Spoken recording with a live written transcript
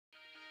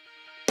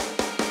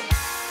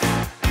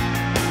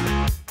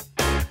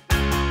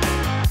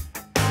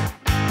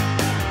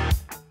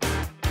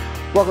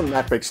Welcome to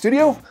MacBreak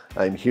Studio.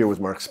 I'm here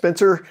with Mark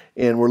Spencer,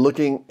 and we're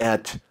looking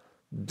at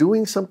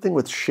doing something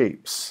with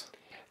shapes.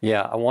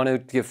 Yeah, I want to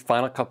give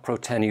Final Cut Pro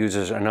 10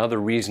 users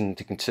another reason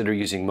to consider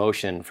using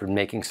motion for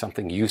making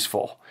something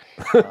useful.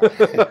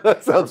 That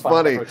sounds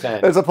funny,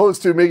 as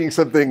opposed to making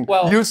something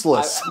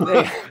useless.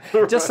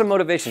 Just some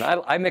motivation.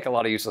 I make a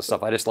lot of useless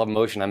stuff. I just love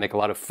motion. I make a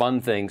lot of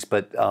fun things,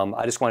 but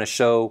I just want to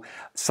show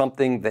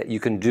something that you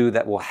can do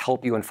that will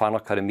help you in Final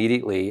Cut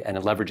immediately, and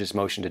it leverages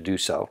motion to do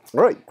so.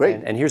 Right,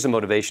 great. And here's the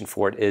motivation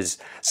for it is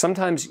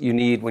sometimes you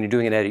need, when you're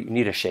doing an edit, you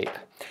need a shape.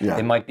 Yeah.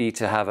 It might be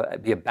to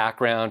have be a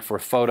background for a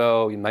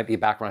photo, it might be a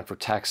background for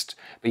text,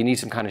 but you need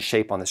some kind of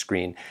shape on the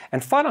screen.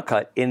 And Final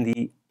Cut in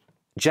the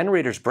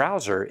generators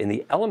browser in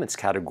the elements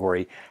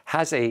category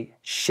has a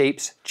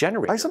shapes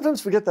generator. I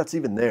sometimes forget that's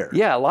even there.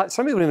 Yeah,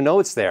 some people don't even know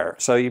it's there.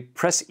 So you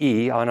press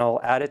E, and I'll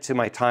add it to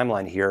my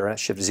timeline here,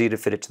 Shift Z to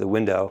fit it to the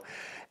window,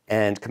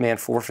 and Command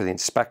 4 for the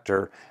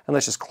inspector. And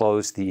let's just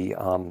close the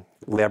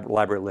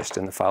library list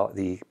in the file,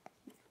 the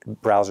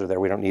browser there,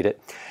 we don't need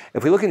it.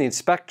 If we look in the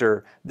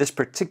inspector, this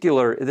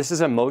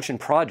is a motion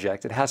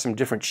project. It has some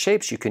different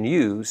shapes you can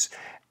use.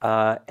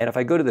 And if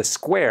I go to the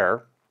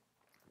square,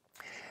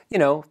 you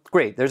know,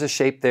 great, there's a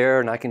shape there,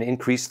 and I can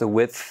increase the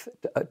width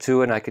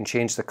to it, and I can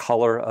change the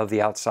color of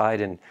the outside,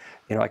 and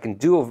you know, I can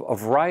do a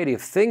variety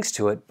of things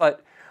to it,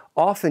 but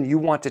often you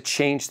want to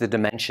change the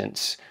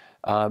dimensions.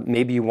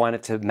 Maybe you want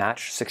it to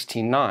match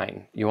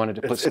 16:9. You wanted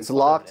to put it's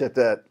locked at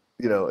that,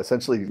 you know,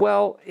 essentially.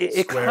 Well,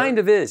 it kind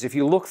of is. If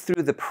you look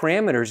through the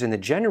parameters in the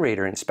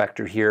generator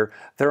inspector here,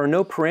 there are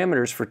no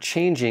parameters for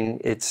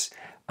changing its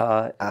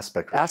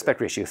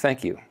aspect ratio.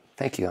 Thank you.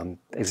 Thank you.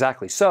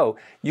 Exactly. So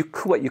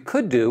what you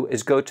could do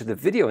is go to the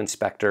video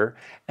inspector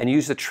and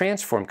use the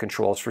transform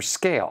controls for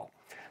scale.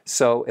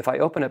 So if I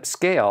open up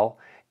scale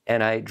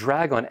and I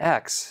drag on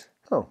X,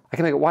 I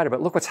can make it wider,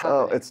 but look what's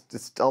happening. Oh,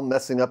 it's all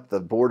messing up the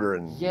border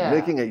and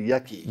making it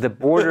yucky. The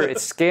border,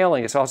 it's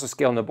scaling. It's also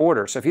scaling the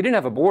border. So if you didn't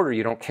have a border,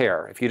 you don't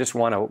care. If you just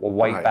want a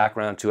white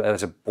background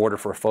as a border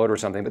for a photo or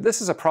something, but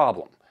this is a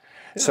problem.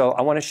 Yeah. So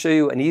I want to show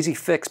you an easy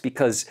fix,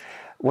 because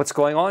what's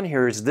going on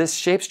here is this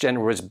shapes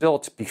generator was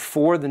built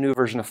before the new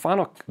version of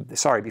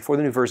before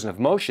the new version of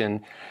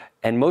Motion,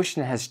 and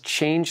Motion has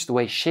changed the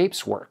way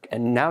shapes work.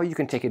 And now you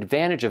can take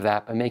advantage of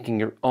that by making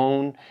your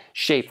own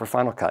shape for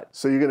Final Cut.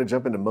 So you're going to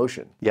jump into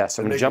Motion? Yes,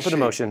 I'm going to jump into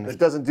Motion. It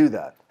doesn't do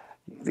that.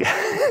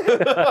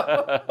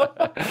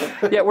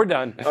 Yeah, we're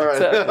done. All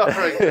right. All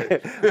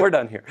right. We're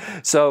done here.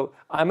 So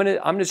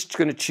I'm just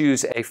going to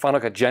choose a Final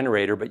Cut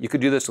generator, but you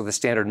could do this with a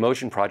standard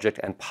Motion project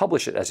and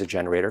publish it as a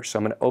generator. So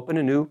I'm going to open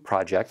a new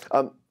project.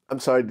 I'm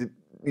sorry,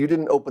 you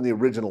didn't open the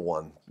original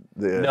one?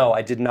 No,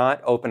 I did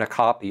not open a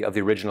copy of the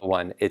original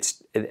one.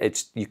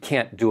 You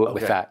can't do it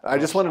with that. I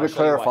just wanted to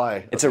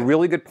clarify. It's a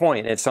really good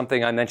point. It's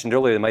something I mentioned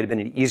earlier. There might have been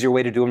an easier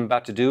way to do what I'm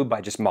about to do by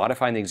just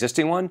modifying the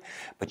existing one,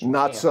 but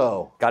not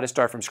so. Got to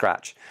start from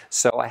scratch.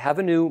 So I have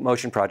a new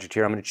Motion project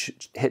here. I'm going to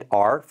hit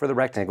R for the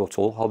rectangle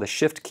tool, hold the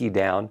Shift key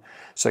down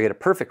so I get a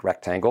perfect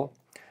rectangle.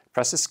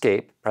 Press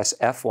Escape, press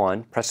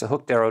F1, press the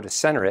hooked arrow to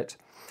center it,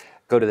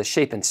 go to the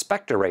Shape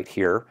Inspector right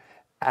here,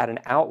 add an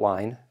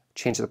outline,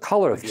 change the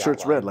color of the outline.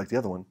 It's red like the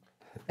other one.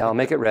 I'll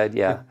make it red,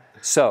 yeah.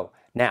 So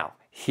now,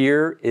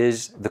 here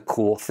is the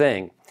cool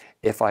thing.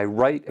 If I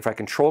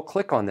control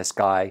click on this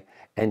guy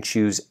and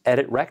choose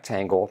Edit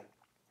Rectangle,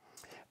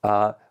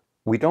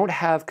 we don't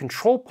have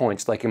control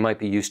points like you might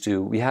be used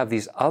to. We have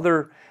these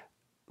other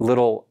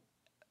little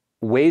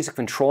ways of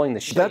controlling the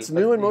shape. That's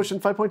new in Motion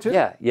 5.2?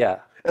 Yeah, yeah.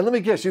 And let me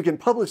guess, you can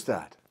publish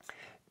that.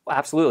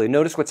 Absolutely.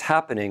 Notice what's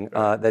happening,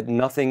 that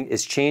nothing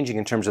is changing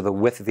in terms of the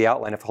width of the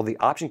outline. If I hold the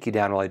Option key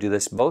down while I do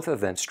this, both of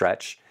them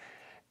stretch,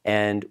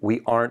 and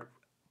we aren't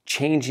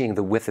changing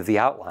the width of the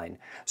outline.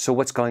 So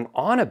what's going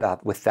on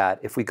with that,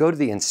 if we go to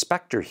the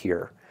inspector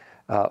here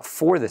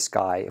for this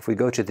guy, if we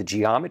go to the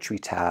Geometry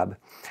tab,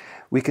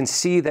 we can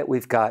see that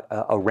we've got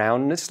a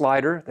roundness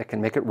slider that can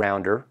make it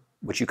rounder,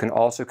 which you can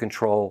also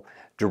control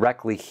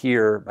directly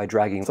here by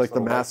dragging. It's like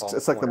the mask.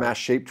 It's like the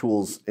mask shape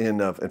tools in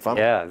Final.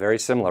 Yeah, very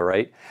similar,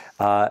 right?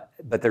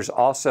 But there's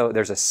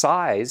a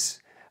size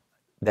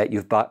that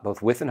you've bought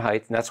both width and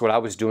height, and that's what I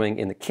was doing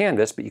in the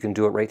canvas, but you can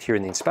do it right here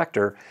in the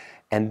inspector.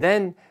 And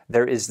then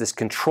there is this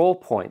control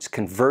points,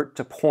 convert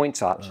to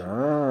points option.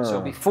 So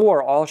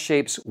before, all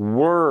shapes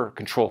were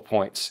control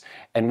points.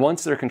 And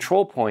once they're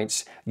control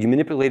points, you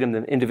manipulate them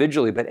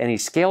individually, but any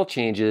scale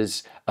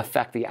changes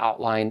affect the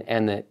outline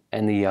and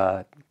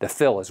the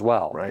fill as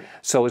well. Right.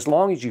 So as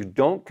long as you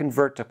don't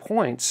convert to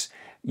points,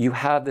 you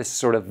have this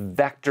sort of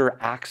vector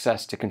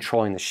access to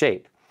controlling the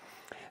shape.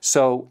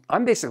 So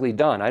I'm basically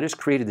done. I just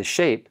created the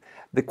shape.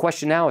 The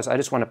question now is I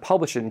just want to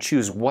publish it and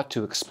choose what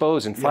to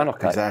expose in Final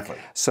Cut. Exactly.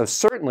 So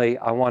certainly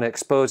I want to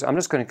expose, I'm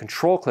just going to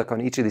control click on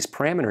each of these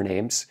parameter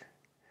names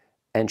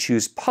and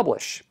choose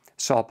publish.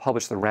 So I'll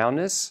publish the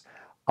roundness,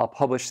 I'll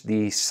publish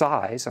the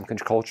size, I'm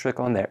control click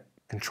on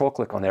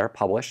there,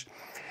 publish.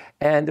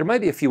 And there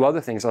might be a few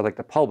other things I'd like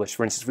to publish.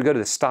 For instance, if we go to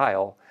the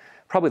style,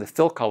 probably the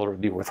fill color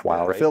would be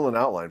worthwhile, right? Fill and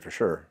outline for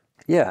sure.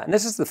 Yeah, and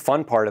this is the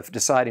fun part of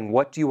deciding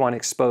what do you want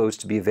exposed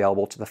to be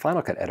available to the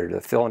Final Cut editor,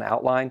 to fill an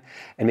outline,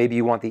 and maybe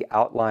you want the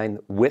outline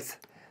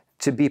width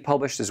to be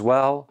published as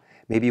well.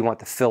 Maybe you want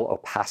the fill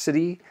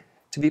opacity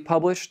to be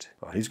published.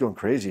 Oh, he's going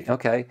crazy.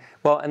 Okay,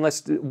 well, and let's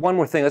do one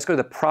more thing. Let's go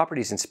to the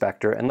Properties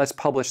Inspector, and let's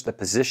publish the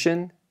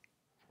position,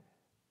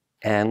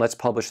 and let's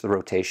publish the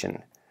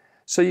rotation.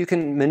 So you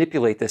can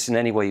manipulate this in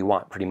any way you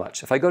want, pretty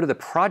much. If I go to the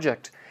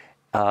project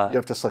you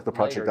have to select the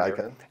project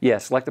icon.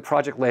 Yes, select the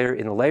project layer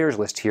in the layers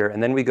list here,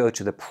 and then we go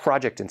to the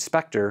project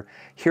inspector.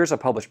 Here's our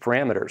published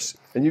parameters.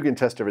 And you can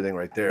test everything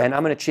right there. And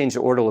I'm going to change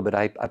the order a little bit.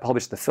 I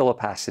published the fill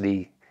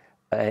opacity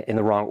in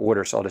the wrong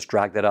order, so I'll just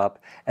drag that up.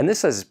 And this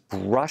says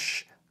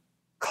brush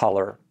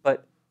color,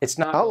 but it's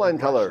not outline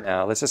color.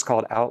 Now, let's just call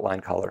it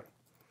outline color.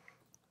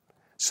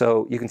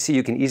 So you can see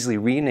you can easily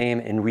rename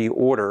and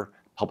reorder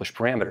published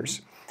parameters.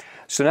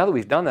 So now that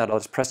we've done that, I'll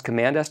just press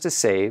Command S to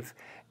save,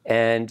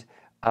 and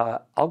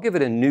I'll give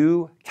it a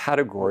new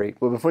category.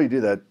 Well, before you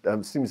do that,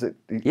 it seems that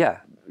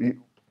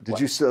it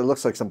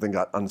looks like something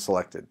got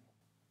unselected.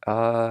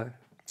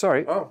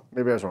 Sorry. Oh,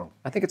 maybe I was wrong.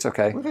 I think it's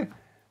okay.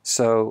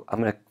 So I'm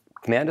going to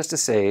Command S to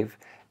save,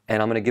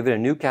 and I'm going to give it a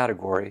new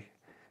category,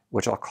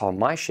 which I'll call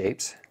My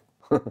Shapes.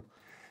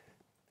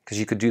 Because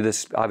you could do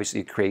this,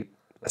 obviously, you create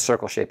a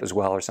circle shape as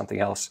well or something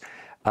else.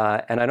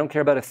 And I don't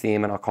care about a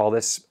theme, and I'll call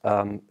this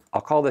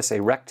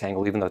a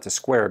rectangle, even though it's a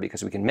square,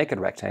 because we can make it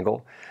a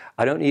rectangle.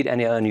 I don't need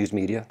any unused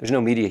media. There's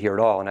no media here at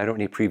all, and I don't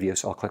need preview,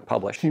 so I'll click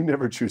Publish. You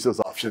never choose those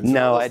options.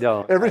 No, I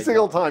don't. Every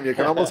single time, you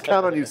can almost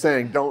count on you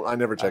saying, I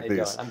never check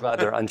these. I'm glad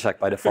they're unchecked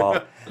by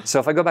default. So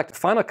if I go back to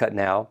Final Cut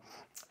now,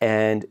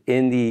 and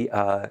in the,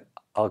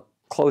 I'll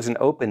close and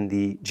open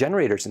the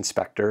Generators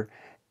Inspector,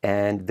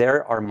 and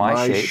there are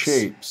my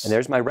shapes. And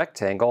there's my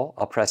rectangle.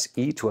 I'll press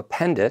E to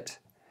append it.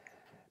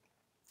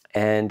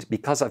 And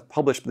because I've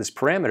published these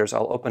parameters,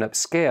 I'll open up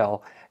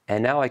Scale,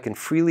 and now I can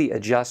freely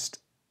adjust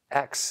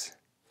X.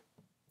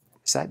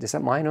 Is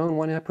that my own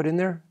one I put in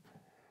there?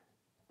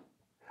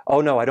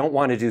 Oh no, I don't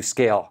want to do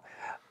Scale.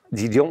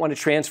 You don't want to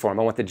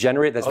transform. I want to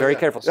generate. That's very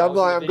careful. So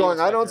I'm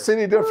going. I don't see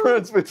any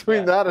difference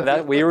between that and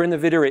that. We were in the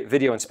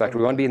video inspector.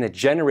 We want to be in the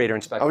generator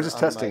inspector. I was just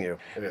testing you.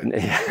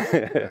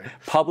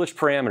 Published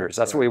parameters.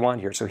 That's what we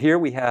want here. So here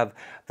we have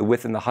the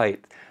width and the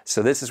height.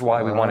 So this is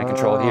why we want to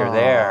control it here.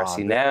 There.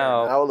 See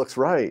now. Now it looks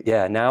right.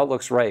 Yeah. Now it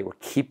looks right. We're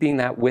keeping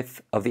that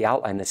width of the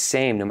outline the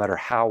same, no matter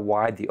how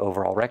wide the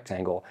overall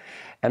rectangle.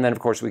 And then of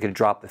course we could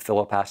drop the fill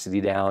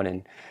opacity down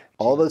and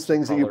all those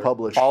things that you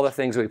published. All the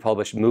things that we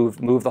published, move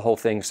the whole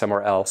thing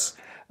somewhere else.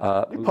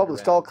 You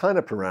published all kind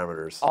of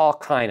parameters. All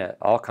kind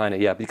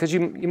of, yeah, because you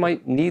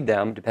might need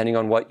them depending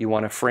on what you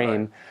want to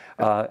frame,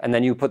 and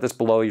then you put this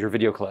below your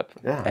video clip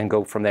and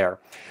go from there.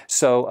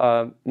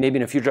 So maybe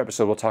in a future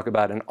episode we'll talk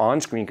about an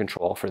on-screen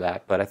control for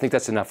that, but I think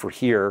that's enough for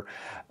here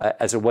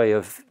as a way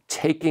of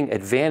taking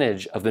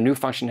advantage of the new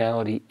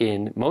functionality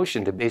in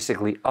Motion to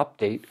basically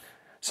update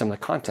some of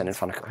the content in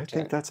Final Cut. I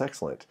think that's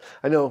excellent.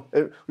 I know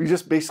we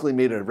just basically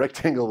made a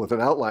rectangle with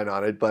an outline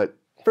on it, but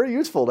very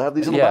useful to have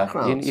these little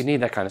backgrounds. You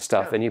need that kind of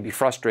stuff, and you'd be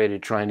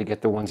frustrated trying to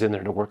get the ones in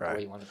there to work the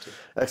way you want it to.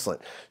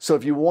 Excellent. So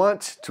if you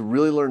want to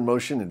really learn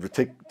Motion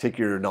and take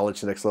your knowledge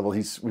to the next level,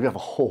 we have a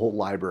whole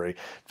library.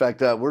 In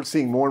fact, we're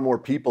seeing more and more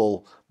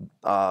people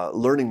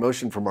learning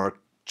Motion from Mark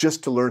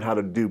just to learn how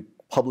to do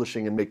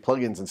publishing and make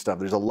plugins and stuff.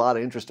 There's a lot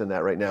of interest in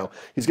that right now.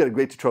 He's got a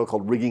great tutorial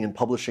called Rigging and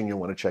Publishing you'll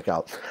want to check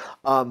out.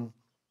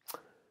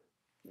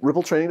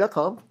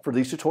 RippleTraining.com for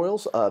these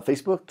tutorials,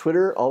 Facebook,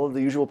 Twitter, all of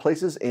the usual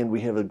places, and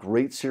we have a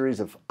great series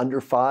of under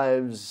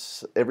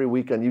fives every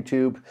week on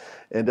YouTube.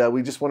 And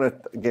we just want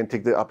to, again,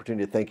 take the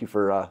opportunity to thank you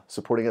for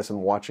supporting us and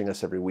watching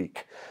us every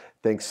week.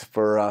 Thanks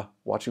for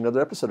watching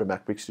another episode of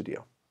MacBreak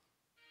Studio.